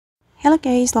Hello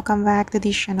guys, welcome back to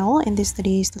this channel. In this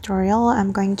today's tutorial,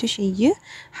 I'm going to show you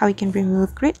how we can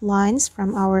remove grid lines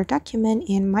from our document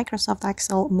in Microsoft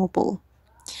Excel mobile.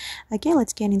 Okay,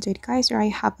 let's get into it guys. Here I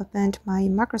have opened my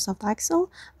Microsoft Excel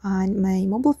on my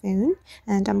mobile phone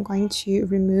and I'm going to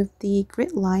remove the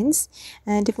grid lines.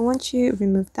 And if we want to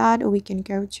remove that, we can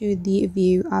go to the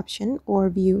view option or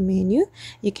view menu.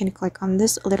 You can click on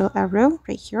this little arrow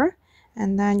right here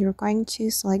and then you're going to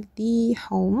select the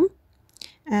home.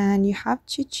 And you have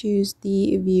to choose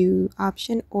the view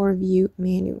option or view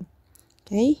menu.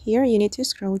 Okay, here you need to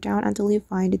scroll down until you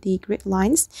find the grid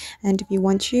lines, and if you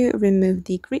want to remove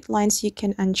the grid lines, you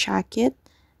can uncheck it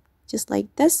just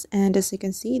like this. And as you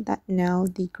can see that now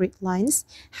the grid lines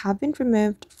have been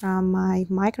removed from my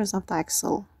Microsoft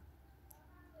Excel.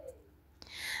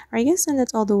 Alright guys, and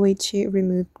that's all the way to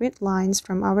remove grid lines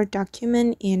from our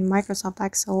document in Microsoft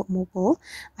Excel mobile.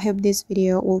 I hope this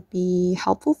video will be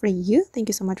helpful for you. Thank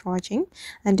you so much for watching.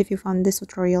 And if you found this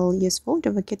tutorial useful,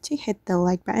 don't forget to hit the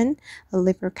like button,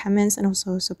 leave your comments, and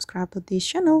also subscribe to this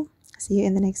channel. See you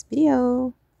in the next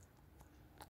video.